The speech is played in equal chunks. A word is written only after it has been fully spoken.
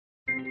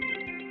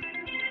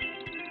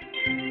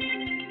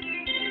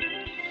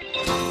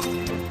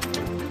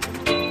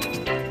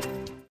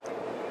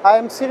I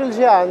am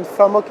Sinerji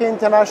from OK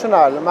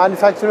International,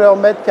 manufacturer of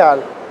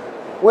Metcal.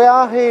 We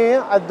are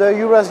here at the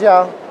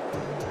EURASIA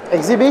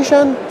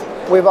exhibition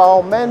with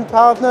our main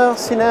partner,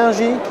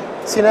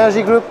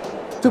 Sinerji Group,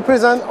 to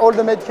present all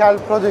the Metcal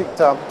products.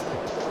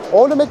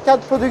 All the Metcal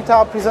products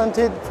are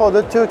presented for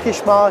the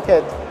Turkish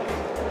market,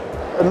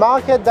 a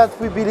market that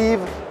we believe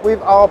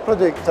with our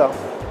product.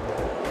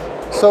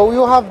 So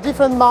you have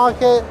different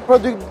market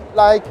products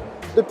like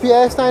the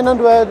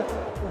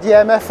PS900, the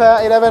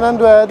MFR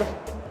 1100,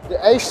 the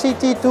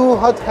HCT2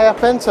 hot air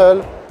pencil,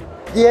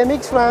 the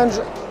MX range,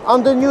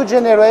 and the new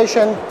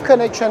generation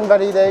connection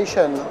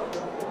validation.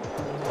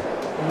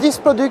 This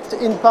product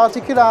in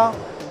particular,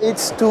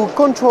 it's to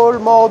control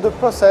more the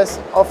process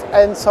of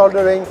end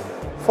soldering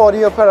for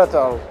the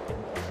operator.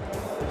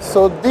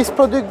 So this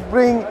product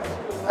brings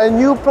a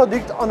new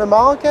product on the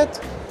market,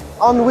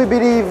 and we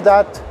believe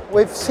that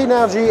with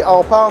Sinerji,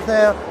 our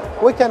partner,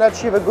 we can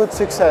achieve a good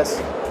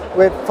success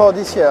for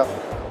this year.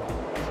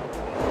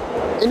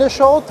 In a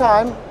short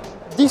time,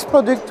 this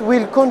product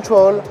will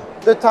control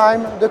the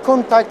time, the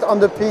contact on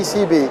the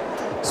PCB.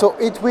 So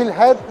it will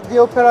help the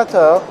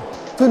operator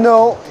to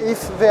know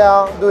if they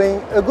are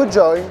doing a good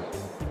join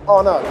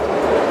or not.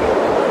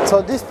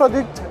 So this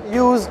product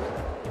uses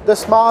the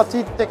Smart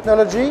Heat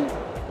technology,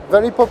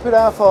 very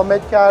popular for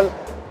Metcal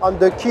and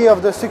the key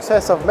of the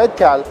success of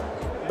Metcal.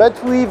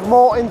 But with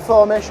more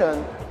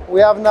information,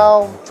 we have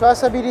now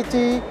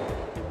traceability,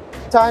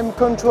 time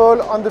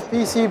control on the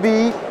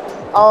PCB,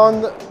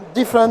 and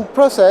different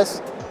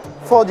process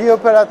for the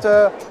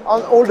operator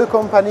and all the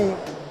company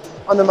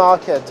on the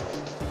market.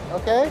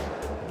 Okay?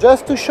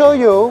 Just to show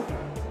you,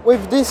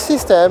 with this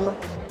system,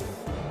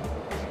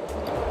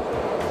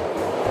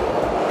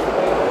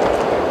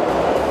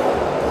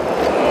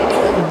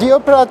 the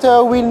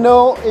operator will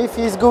know if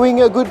he's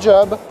doing a good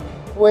job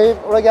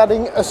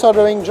regarding a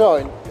soldering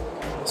joint.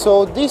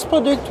 So this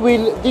product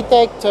will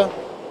detect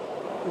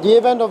the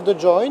event of the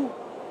joint.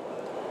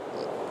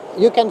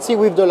 You can see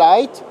with the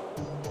light.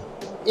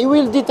 It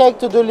will detect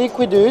the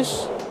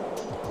liquidus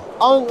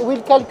and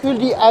will calculate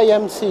the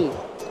IMC.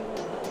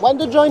 When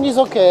the joint is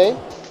okay,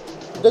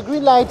 the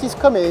green light is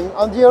coming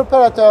and the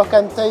operator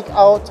can take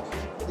out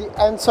the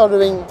end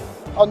soldering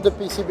on the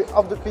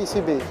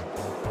PCB.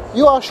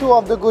 You are sure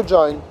of the good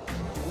joint.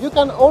 You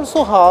can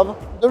also have,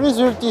 the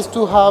result is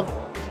to have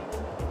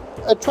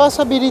a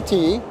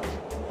traceability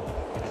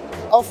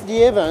of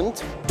the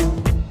event.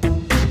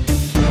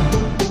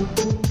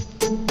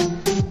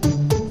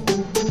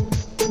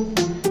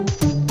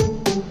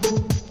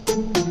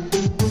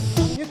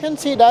 You can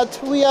see that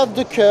we have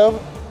the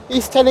curve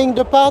is telling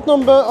the part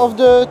number of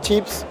the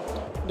tips,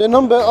 the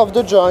number of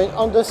the joint,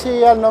 and the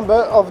serial number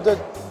of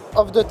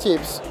the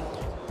tips.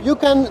 You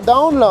can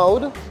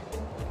download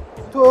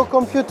to a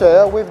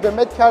computer with the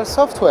Metcal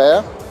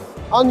software,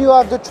 and you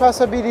have the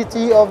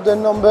traceability of the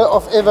number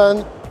of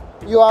events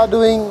you are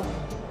doing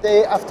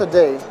day after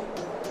day.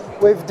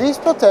 With this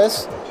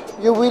process,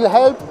 we will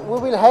help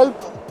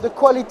the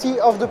quality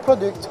of the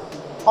product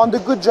and the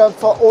good job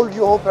for all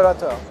your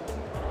operators.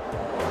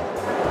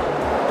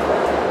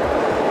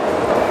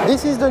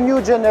 This is the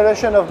new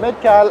generation of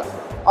Metcal,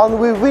 and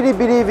we really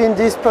believe in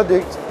this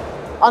product,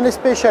 and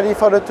especially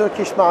for the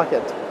Turkish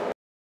market.